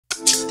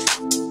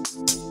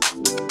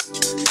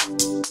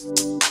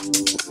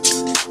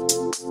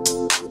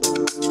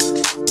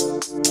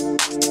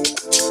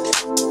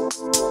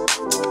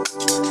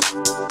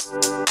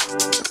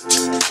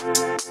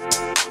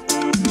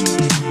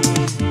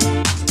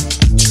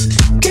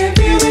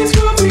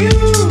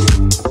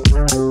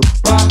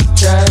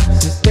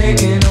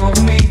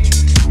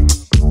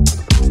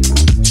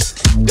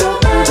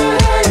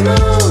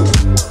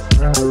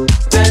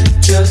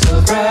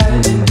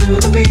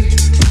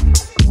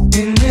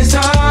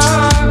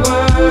dark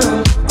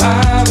world,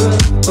 I will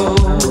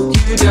hold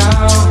you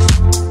down.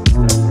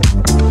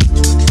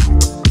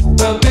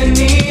 But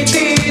beneath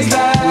these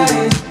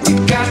lights, you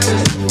got to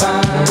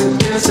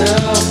find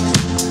yourself.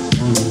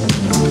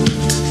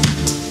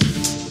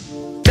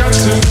 Got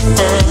to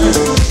find,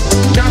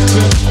 got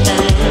to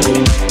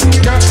find,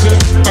 got to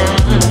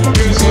find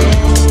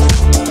yourself.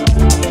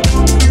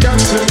 Got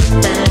to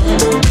find,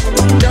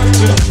 got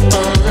to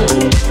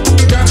find,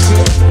 got to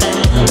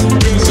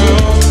find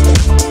yourself.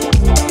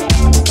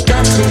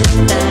 Got to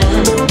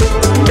find,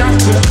 got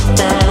to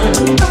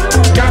find,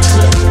 got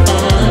to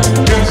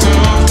find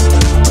yourself.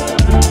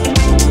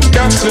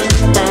 Got to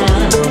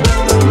find,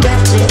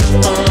 got to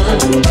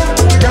find,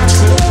 got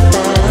to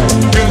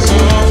find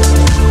yourself.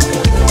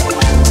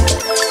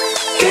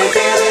 Can't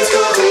feel this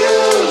go for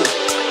you.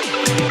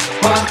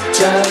 My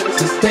chest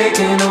is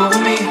taking over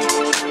me.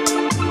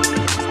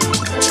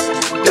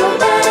 Don't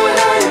matter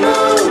how you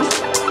move,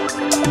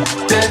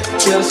 step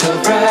yourself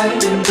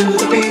right into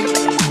the beat.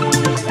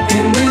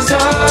 In this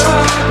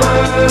dark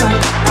world,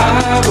 I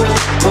will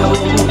hold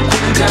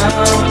you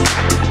down.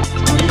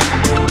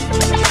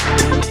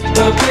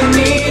 But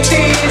beneath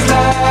these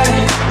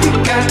lights, you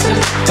got to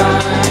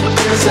find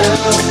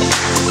yourself.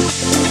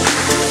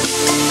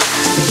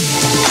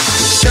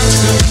 Got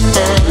to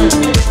find,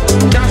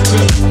 got to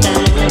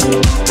find,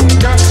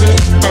 got to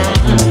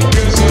find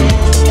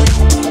yourself.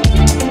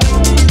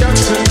 Got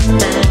to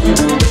find,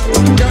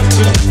 got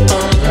to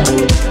find,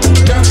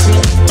 got to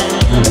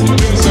find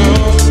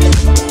yourself.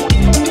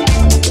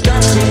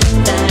 Got to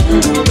find,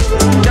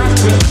 got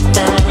to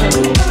find,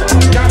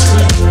 got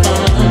to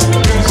find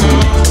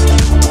yourself.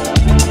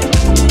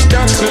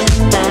 Got to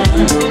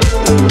find,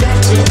 got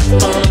to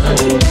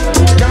find,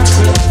 got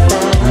to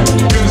find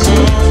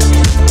yourself.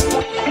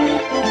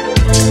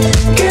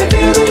 Can't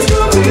feel this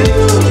for you.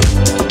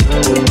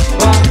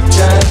 My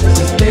chest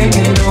is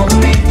taking over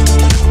me.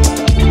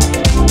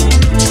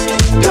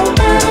 Don't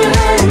matter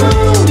how you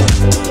move,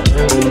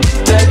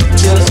 let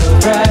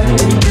yourself right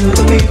into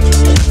the beat.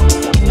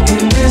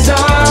 In this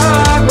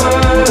dark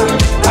world,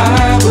 I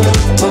will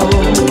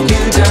hold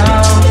you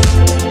down.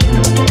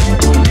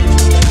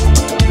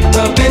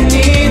 But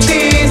beneath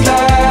these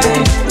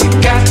lights, you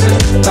got to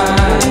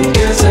find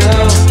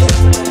yourself.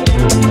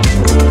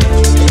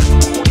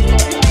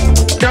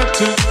 Got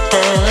to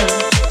find,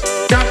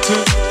 got to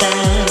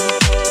find,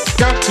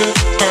 got to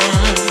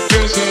find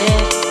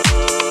yourself.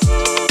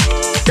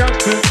 Got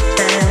to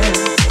find,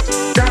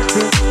 got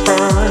to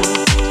find,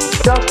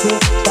 got to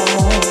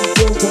find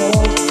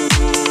yourself.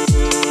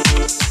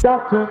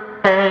 Got to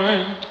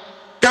find,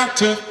 got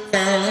to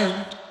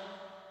find.